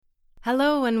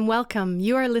Hello and welcome.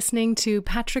 You are listening to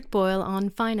Patrick Boyle on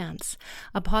Finance,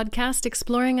 a podcast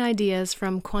exploring ideas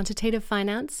from quantitative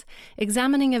finance,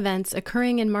 examining events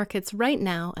occurring in markets right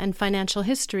now and financial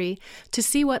history to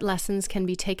see what lessons can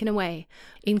be taken away,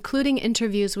 including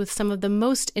interviews with some of the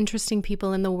most interesting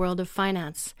people in the world of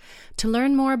finance. To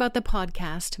learn more about the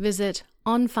podcast, visit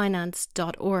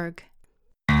onfinance.org.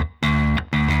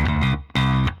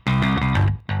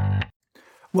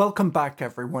 Welcome back,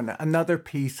 everyone. Another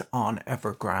piece on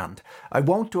Evergrande. I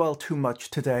won't dwell too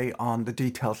much today on the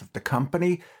details of the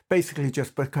company, basically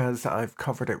just because I've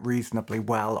covered it reasonably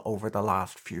well over the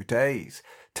last few days.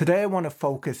 Today I want to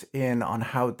focus in on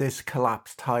how this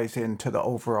collapse ties into the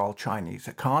overall Chinese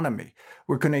economy.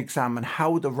 We're going to examine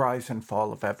how the rise and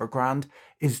fall of Evergrande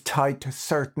is tied to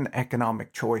certain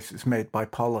economic choices made by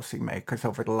policymakers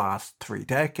over the last 3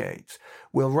 decades.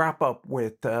 We'll wrap up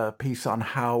with a piece on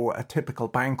how a typical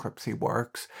bankruptcy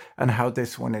works and how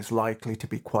this one is likely to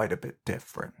be quite a bit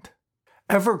different.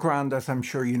 Evergrande, as I'm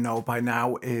sure you know by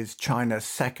now, is China's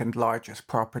second largest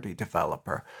property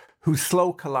developer, whose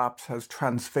slow collapse has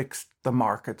transfixed the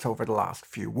markets over the last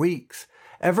few weeks.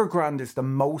 Evergrande is the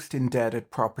most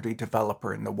indebted property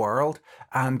developer in the world,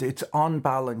 and its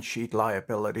on-balance sheet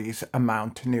liabilities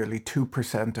amount to nearly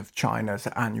 2% of China's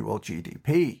annual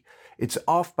GDP. Its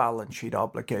off-balance sheet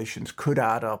obligations could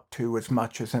add up to as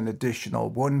much as an additional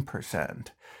 1%.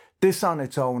 This on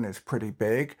its own is pretty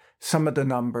big. Some of the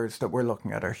numbers that we're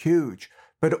looking at are huge,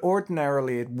 but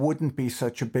ordinarily it wouldn't be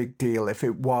such a big deal if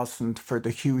it wasn't for the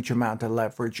huge amount of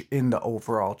leverage in the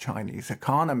overall Chinese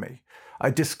economy. I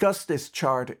discussed this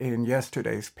chart in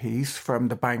yesterday's piece from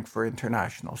the Bank for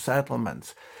International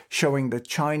Settlements, showing that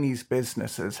Chinese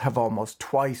businesses have almost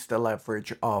twice the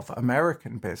leverage of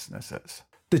American businesses.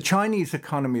 The Chinese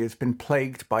economy has been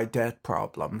plagued by debt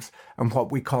problems and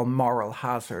what we call moral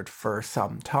hazard for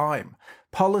some time.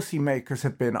 Policymakers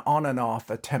have been on and off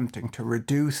attempting to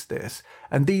reduce this,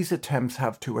 and these attempts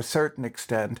have to a certain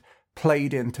extent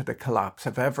played into the collapse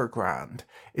of Evergrande.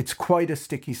 It's quite a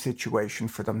sticky situation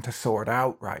for them to sort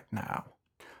out right now.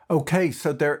 Okay,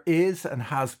 so there is and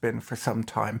has been for some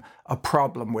time a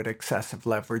problem with excessive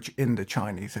leverage in the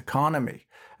Chinese economy.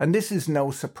 And this is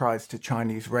no surprise to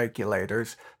Chinese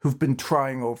regulators who've been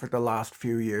trying over the last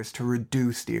few years to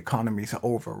reduce the economy's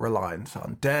over-reliance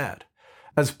on debt.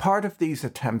 As part of these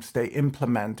attempts, they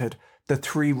implemented the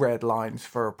 3 red lines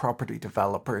for property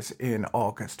developers in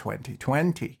August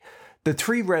 2020. The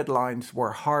 3 red lines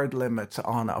were hard limits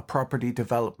on a property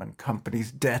development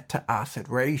company's debt-to-asset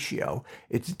ratio,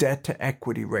 its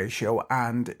debt-to-equity ratio,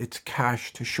 and its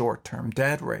cash-to-short-term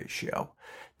debt ratio.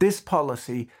 This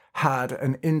policy had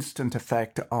an instant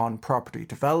effect on property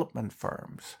development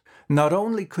firms. Not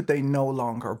only could they no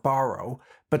longer borrow,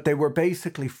 but they were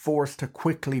basically forced to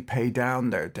quickly pay down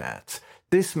their debts.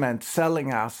 This meant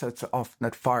selling assets often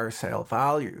at fire sale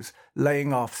values,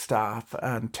 laying off staff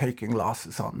and taking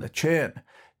losses on the chin.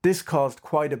 This caused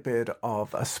quite a bit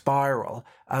of a spiral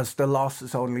as the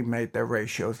losses only made their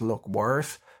ratios look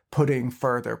worse, putting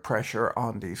further pressure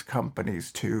on these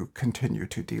companies to continue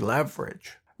to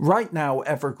deleverage. Right now,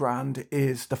 Evergrande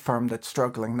is the firm that's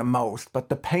struggling the most, but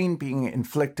the pain being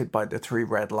inflicted by the 3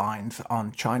 red lines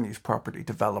on Chinese property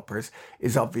developers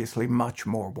is obviously much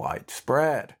more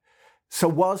widespread. So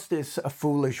was this a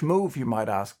foolish move, you might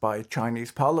ask, by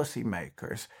Chinese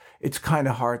policymakers? It's kind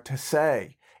of hard to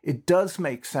say. It does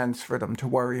make sense for them to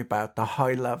worry about the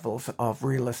high levels of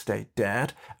real estate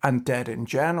debt and debt in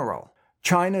general.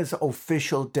 China's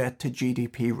official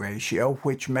debt-to-GDP ratio,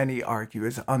 which many argue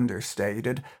is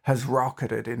understated, has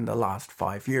rocketed in the last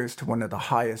 5 years to one of the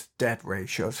highest debt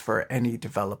ratios for any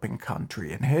developing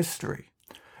country in history.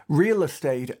 Real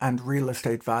estate and real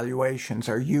estate valuations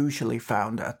are usually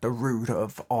found at the root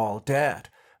of all debt.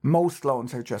 Most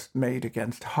loans are just made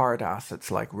against hard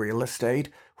assets like real estate,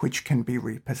 which can be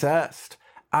repossessed.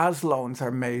 As loans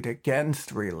are made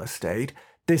against real estate,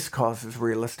 this causes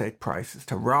real estate prices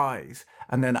to rise,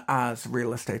 and then as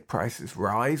real estate prices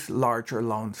rise, larger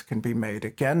loans can be made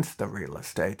against the real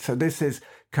estate. So this is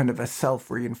kind of a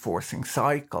self-reinforcing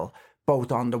cycle,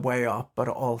 both on the way up but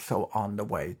also on the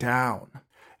way down.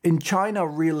 In China,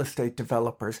 real estate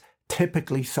developers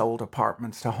typically sold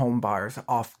apartments to home buyers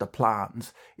off the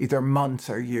plans, either months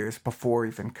or years before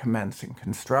even commencing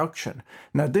construction.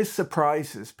 Now, this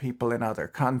surprises people in other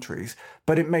countries,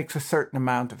 but it makes a certain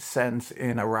amount of sense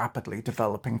in a rapidly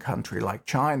developing country like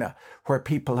China, where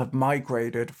people have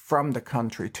migrated from the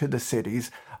country to the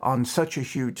cities on such a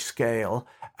huge scale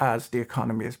as the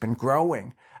economy has been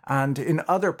growing. And in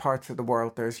other parts of the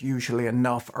world, there's usually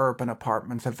enough urban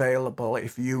apartments available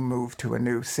if you move to a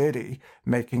new city,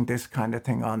 making this kind of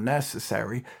thing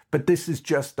unnecessary. But this is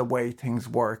just the way things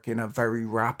work in a very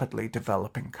rapidly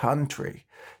developing country.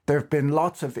 There have been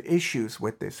lots of issues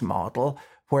with this model,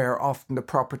 where often the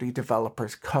property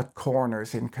developers cut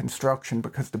corners in construction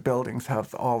because the buildings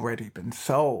have already been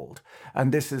sold.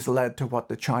 And this has led to what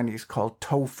the Chinese call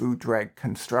tofu dreg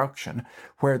construction,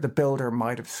 where the builder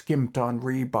might have skimped on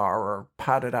rebar or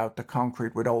padded out the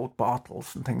concrete with old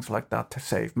bottles and things like that to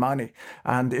save money.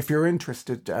 And if you're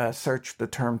interested, search the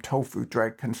term tofu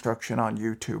dreg construction on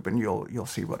YouTube and you'll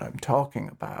see what I'm talking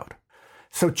about.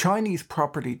 So Chinese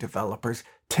property developers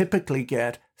typically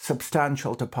get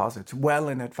substantial deposits well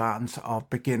in advance of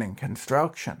beginning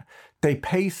construction. They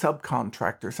pay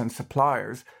subcontractors and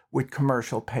suppliers with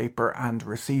commercial paper and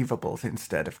receivables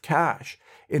instead of cash.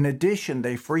 In addition,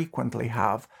 they frequently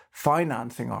have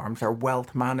financing arms or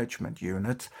wealth management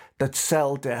units that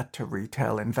sell debt to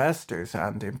retail investors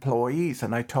and employees,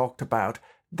 and I talked about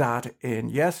that in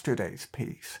yesterday's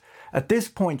piece. At this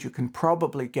point, you can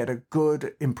probably get a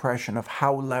good impression of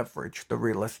how leveraged the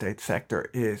real estate sector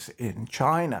is in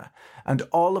China. And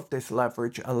all of this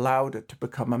leverage allowed it to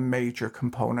become a major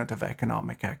component of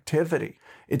economic activity.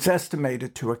 It's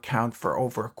estimated to account for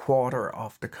over a quarter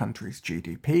of the country's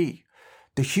GDP.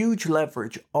 The huge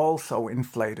leverage also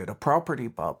inflated a property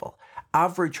bubble.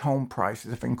 Average home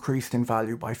prices have increased in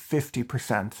value by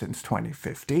 50% since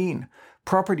 2015.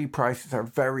 Property prices are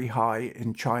very high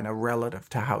in China relative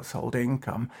to household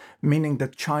income, meaning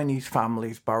that Chinese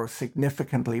families borrow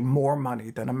significantly more money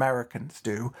than Americans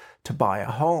do to buy a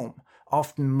home.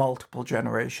 Often multiple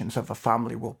generations of a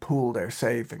family will pool their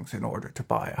savings in order to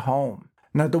buy a home.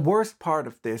 Now, the worst part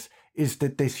of this is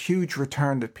that this huge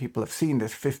return that people have seen,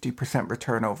 this 50%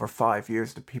 return over 5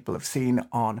 years that people have seen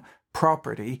on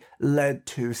property, led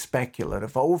to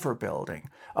speculative overbuilding.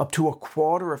 Up to a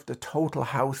quarter of the total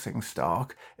housing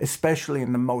stock, especially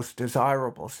in the most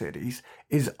desirable cities,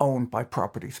 is owned by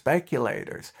property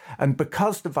speculators. And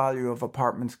because the value of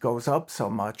apartments goes up so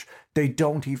much, they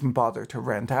don't even bother to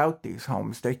rent out these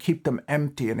homes. They keep them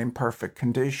empty and in perfect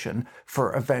condition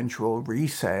for eventual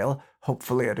resale,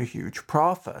 hopefully at a huge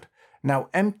profit. Now,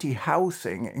 empty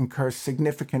housing incurs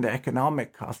significant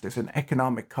economic cost. There's an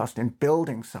economic cost in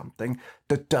building something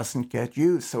that doesn't get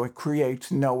used, so it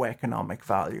creates no economic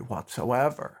value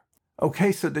whatsoever.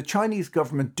 Okay, so the Chinese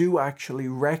government do actually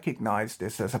recognize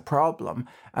this as a problem,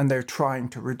 and they're trying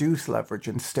to reduce leverage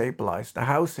and stabilize the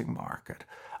housing market.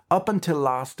 Up until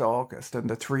last August and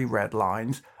the 3 red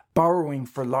lines, borrowing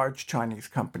for large Chinese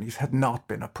companies had not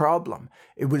been a problem.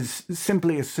 It was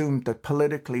simply assumed that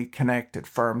politically connected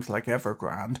firms like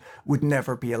Evergrande would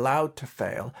never be allowed to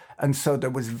fail, and so there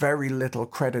was very little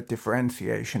credit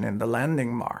differentiation in the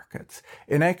lending markets.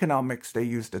 In economics, they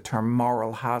use the term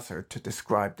moral hazard to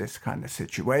describe this kind of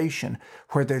situation,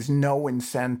 where there's no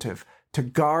incentive to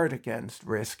guard against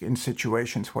risk in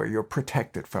situations where you're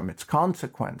protected from its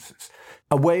consequences.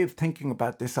 A way of thinking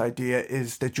about this idea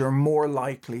is that you're more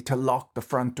likely to lock the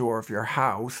front door of your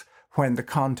house when the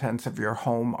contents of your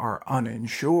home are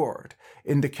uninsured.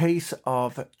 In the case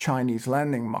of Chinese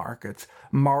lending markets,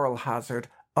 moral hazard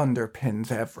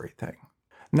underpins everything.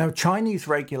 Now, Chinese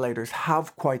regulators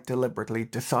have quite deliberately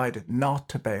decided not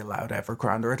to bail out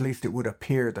Evergrande, or at least it would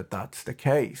appear that that's the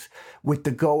case, with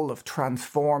the goal of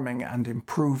transforming and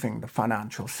improving the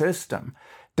financial system.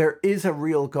 There is a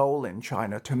real goal in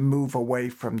China to move away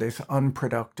from this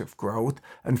unproductive growth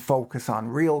and focus on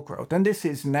real growth. And this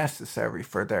is necessary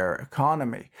for their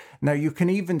economy. Now, you can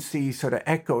even see sort of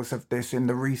echoes of this in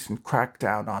the recent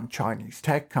crackdown on Chinese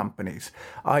tech companies.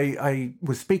 I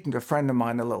was speaking to a friend of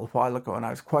mine a little while ago, and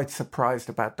I was quite surprised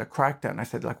about the crackdown. I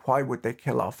said, why would they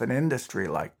kill off an industry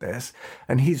like this?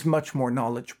 And he's much more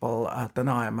knowledgeable than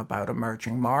I am about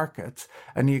emerging markets.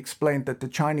 And he explained that the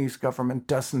Chinese government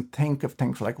doesn't think of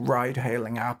things like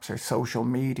ride-hailing apps or social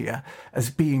media as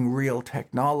being real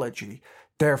technology.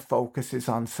 Their focus is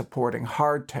on supporting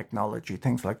hard technology,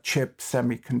 things like chips,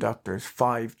 semiconductors,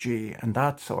 5G, and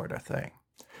that sort of thing.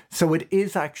 So it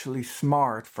is actually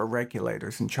smart for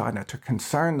regulators in China to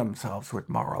concern themselves with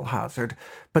moral hazard,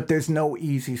 but there's no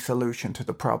easy solution to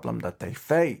the problem that they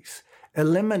face.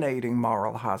 Eliminating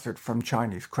moral hazard from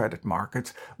Chinese credit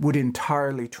markets would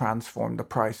entirely transform the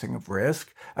pricing of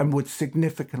risk and would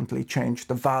significantly change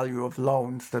the value of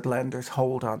loans that lenders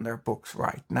hold on their books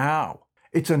right now.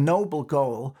 It's a noble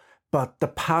goal, but the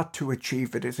path to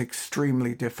achieve it is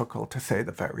extremely difficult, to say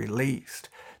the very least.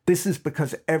 This is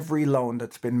because every loan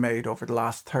that's been made over the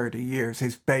last 30 years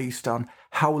is based on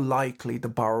how likely the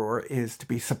borrower is to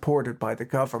be supported by the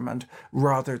government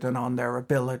rather than on their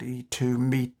ability to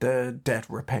meet the debt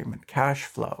repayment cash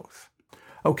flows.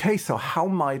 Okay, so how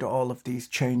might all of these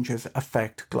changes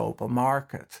affect global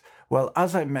markets? Well,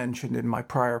 as I mentioned in my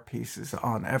prior pieces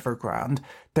on Evergrande,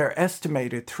 their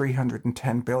estimated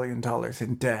 $310 billion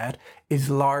in debt is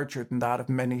larger than that of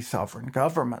many sovereign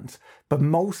governments, but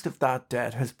most of that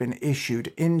debt has been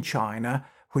issued in China,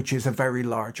 which is a very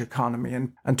large economy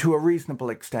and to a reasonable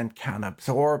extent can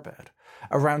absorb it.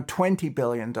 Around $20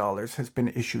 billion has been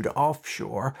issued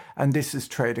offshore, and this is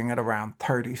trading at around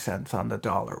 30 cents on the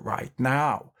dollar right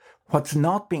now. What's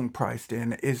not being priced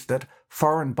in is that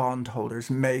foreign bondholders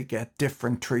may get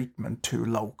different treatment to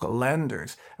local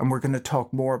lenders, and we're going to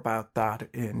talk more about that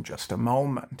in just a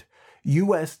moment.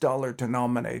 US dollar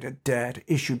denominated debt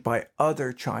issued by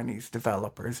other Chinese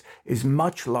developers is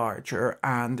much larger,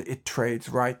 and it trades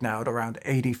right now at around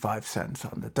 85 cents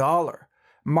on the dollar.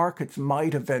 Markets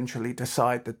might eventually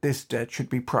decide that this debt should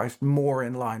be priced more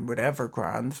in line with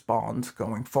Evergrande's bonds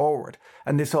going forward,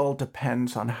 and this all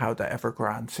depends on how the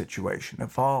Evergrande situation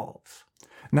evolves.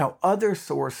 Now, other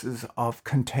sources of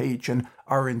contagion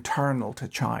are internal to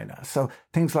China. So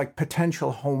things like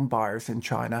potential home buyers in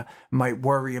China might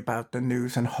worry about the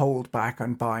news and hold back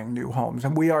on buying new homes.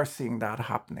 And we are seeing that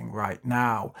happening right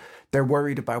now. They're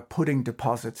worried about putting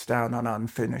deposits down on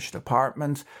unfinished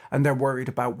apartments, and they're worried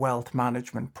about wealth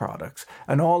management products.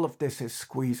 And all of this is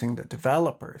squeezing the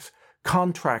developers.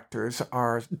 Contractors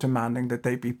are demanding that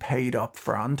they be paid up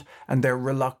front, and they're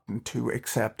reluctant to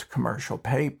accept commercial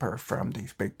paper from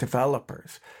these big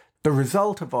developers. The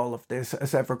result of all of this,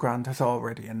 as Evergrande has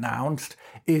already announced,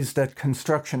 is that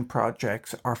construction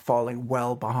projects are falling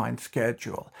well behind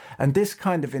schedule. And this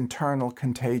kind of internal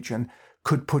contagion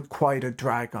could put quite a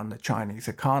drag on the Chinese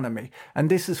economy. And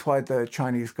this is why the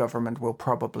Chinese government will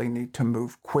probably need to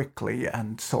move quickly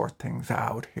and sort things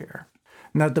out here.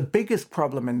 Now, the biggest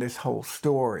problem in this whole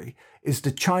story is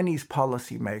the Chinese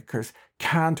policymakers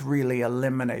can't really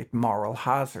eliminate moral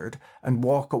hazard and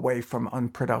walk away from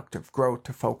unproductive growth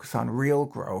to focus on real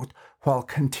growth while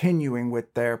continuing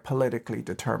with their politically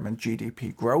determined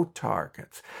GDP growth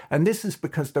targets. And this is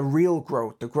because the real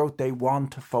growth, the growth they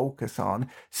want to focus on,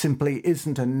 simply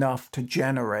isn't enough to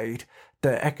generate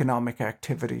the economic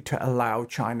activity to allow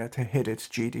China to hit its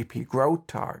GDP growth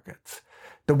targets.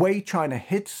 The way China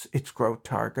hits its growth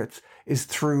targets is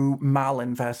through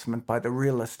malinvestment by the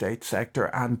real estate sector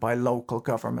and by local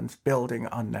governments building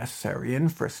unnecessary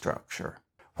infrastructure.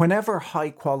 Whenever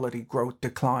high-quality growth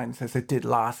declines, as it did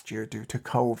last year due to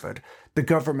COVID, the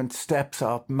government steps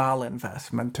up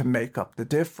malinvestment to make up the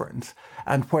difference.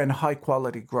 And when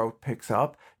high-quality growth picks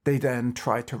up, they then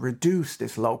try to reduce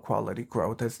this low-quality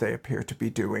growth, as they appear to be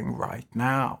doing right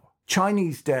now.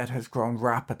 Chinese debt has grown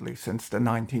rapidly since the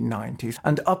 1990s,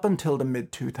 and up until the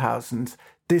mid-2000s,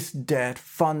 this debt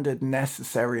funded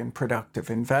necessary and productive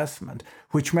investment,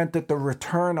 which meant that the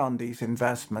return on these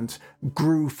investments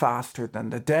grew faster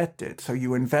than the debt did. So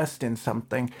you invest in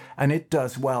something and it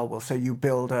does well. We'll say you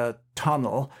build a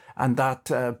tunnel and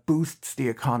that boosts the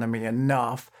economy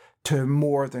enough to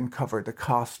more than cover the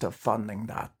cost of funding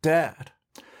that debt.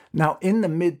 Now, in the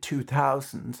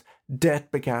mid-2000s, debt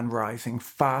began rising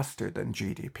faster than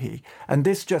GDP, and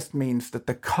this just means that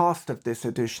the cost of this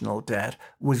additional debt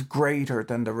was greater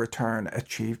than the return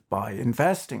achieved by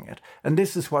investing it. And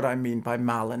this is what I mean by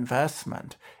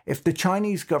malinvestment. If the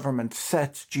Chinese government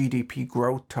sets GDP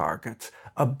growth targets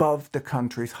above the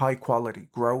country's high-quality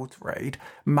growth rate,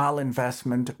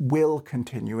 malinvestment will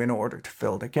continue in order to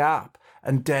fill the gap,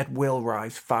 and debt will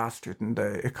rise faster than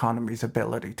the economy's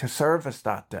ability to service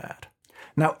that debt.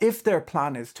 Now, if their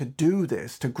plan is to do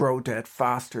this, to grow debt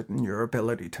faster than your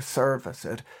ability to service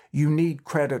it, you need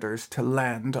creditors to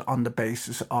lend on the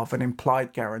basis of an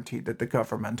implied guarantee that the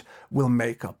government will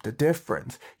make up the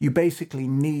difference. You basically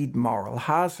need moral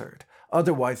hazard.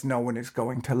 Otherwise, no one is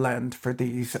going to lend for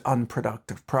these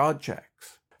unproductive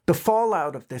projects. The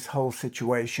fallout of this whole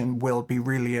situation will be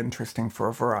really interesting for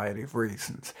a variety of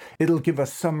reasons. It'll give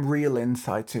us some real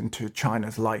insights into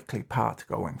China's likely path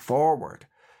going forward.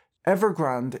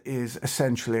 Evergrande is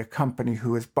essentially a company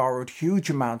who has borrowed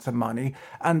huge amounts of money,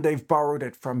 and they've borrowed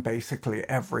it from basically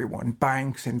everyone: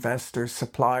 banks, investors,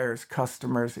 suppliers,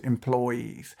 customers,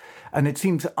 employees. And it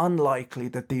seems unlikely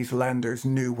that these lenders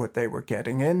knew what they were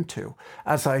getting into.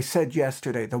 As I said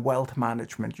yesterday, the wealth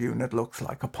management unit looks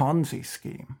like a Ponzi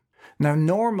scheme. Now,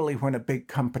 normally when a big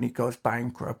company goes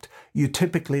bankrupt, you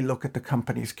typically look at the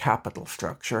company's capital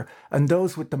structure, and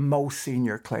those with the most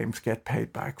senior claims get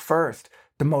paid back first.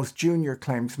 The most junior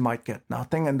claims might get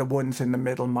nothing, and the ones in the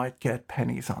middle might get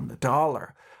pennies on the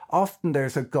dollar. often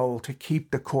there's a goal to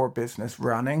keep the core business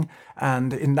running,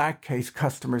 and in that case,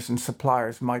 customers and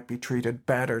suppliers might be treated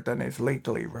better than is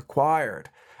legally required.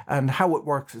 And how it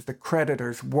works is the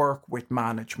creditors work with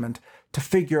management to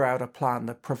figure out a plan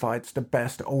that provides the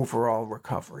best overall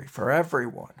recovery for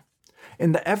everyone.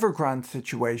 In the Evergrande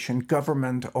situation,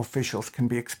 government officials can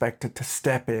be expected to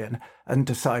step in and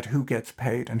decide who gets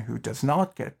paid and who does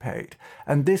not get paid.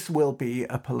 And this will be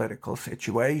a political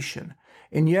situation.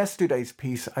 In yesterday's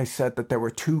piece, I said that there were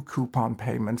 2 coupon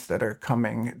payments that are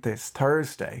coming this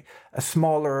Thursday, a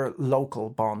smaller local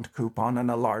bond coupon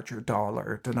and a larger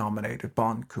dollar-denominated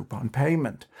bond coupon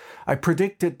payment. I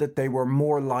predicted that they were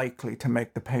more likely to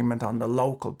make the payment on the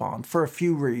local bond for a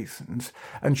few reasons,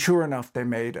 and sure enough, they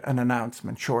made an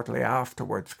announcement shortly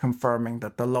afterwards confirming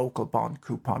that the local bond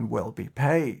coupon will be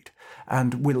paid,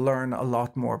 and we'll learn a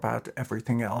lot more about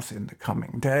everything else in the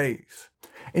coming days.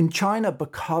 In China,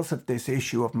 because of this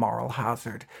issue of moral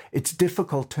hazard, it's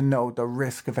difficult to know the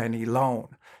risk of any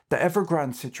loan. The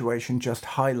Evergrande situation just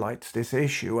highlights this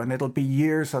issue, and it'll be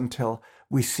years until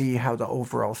we see how the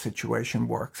overall situation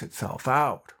works itself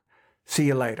out. See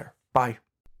you later. Bye.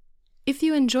 If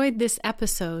you enjoyed this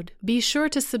episode, be sure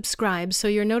to subscribe so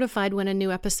you're notified when a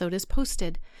new episode is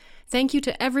posted. Thank you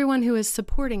to everyone who is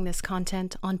supporting this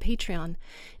content on Patreon.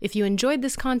 If you enjoyed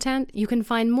this content, you can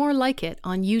find more like it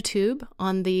on YouTube,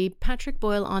 on the Patrick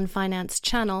Boyle on Finance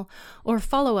channel, or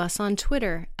follow us on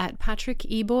Twitter at Patrick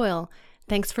E. Boyle.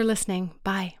 Thanks for listening.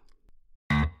 Bye.